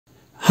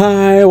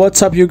Hi,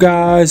 what's up you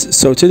guys?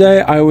 So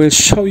today I will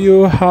show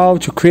you how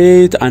to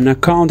create an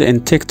account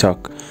in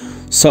TikTok.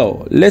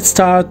 So let's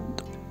start.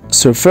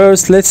 So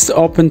first let's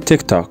open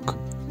TikTok.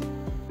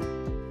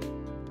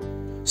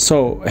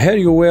 So here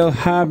you will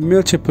have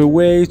multiple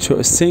ways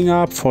to sign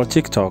up for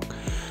TikTok.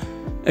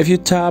 If you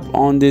tap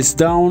on this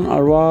down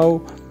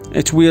arrow,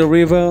 it will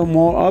reveal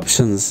more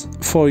options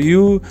for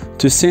you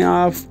to sign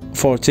up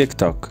for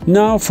TikTok.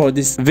 Now for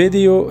this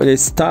video,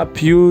 let's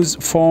tap use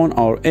phone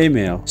or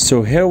email.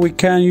 So here we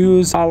can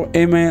use our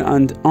email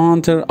and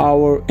enter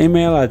our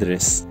email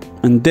address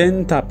and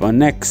then tap on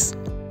next.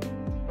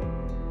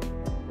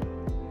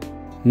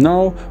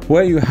 Now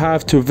where you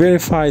have to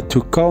verify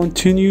to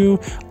continue,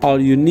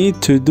 all you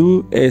need to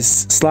do is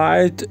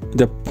slide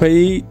the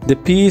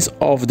piece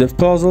of the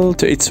puzzle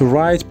to its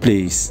right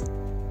place.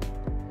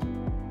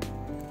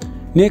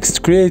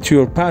 Next, create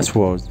your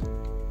password.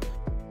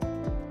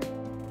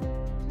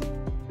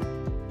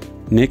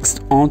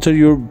 Next, enter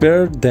your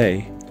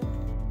birthday.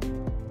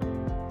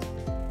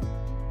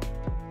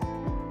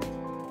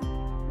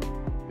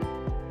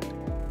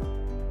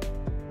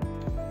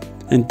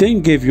 And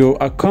then give your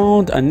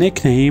account a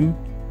nickname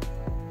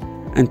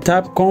and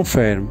tap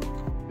confirm.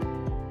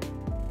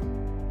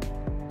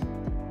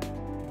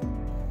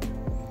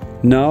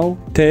 Now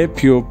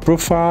tap your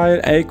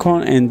profile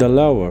icon in the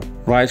lower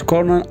right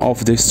corner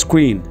of the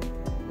screen.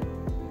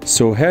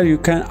 So here you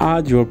can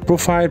add your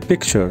profile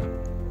picture.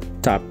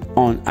 Tap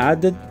on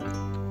added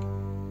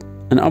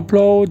and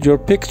upload your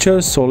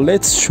picture. So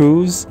let's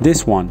choose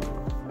this one.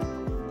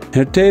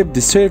 Here tap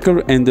the circle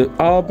in the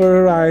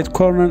upper right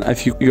corner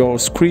of your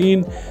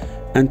screen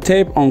and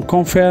tap on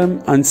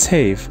confirm and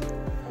save.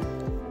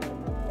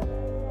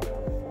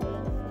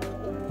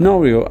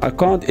 Now your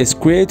account is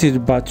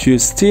created, but you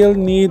still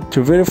need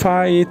to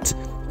verify it.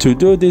 To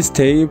do this,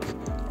 tap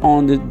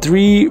on the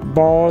three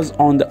bars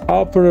on the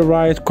upper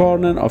right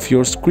corner of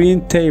your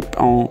screen, tap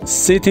on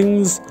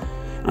settings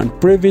and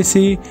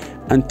privacy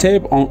and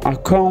tap on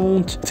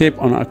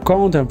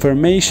account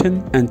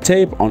information and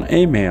tap on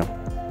email.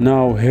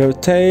 Now here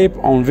tap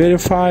on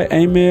verify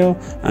email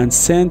and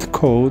send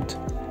code.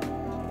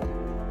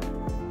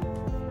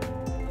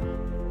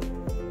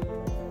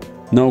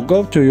 Now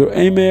go to your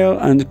email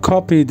and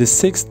copy the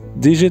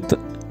 6-digit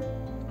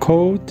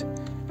code.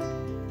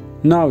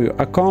 Now your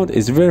account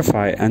is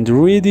verified and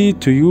ready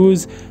to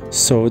use.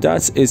 So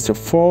that's it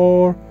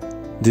for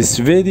this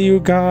video,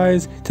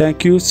 guys.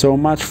 Thank you so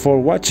much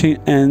for watching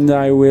and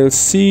I will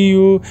see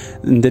you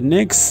in the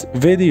next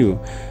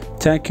video.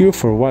 Thank you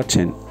for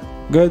watching.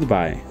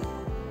 Goodbye.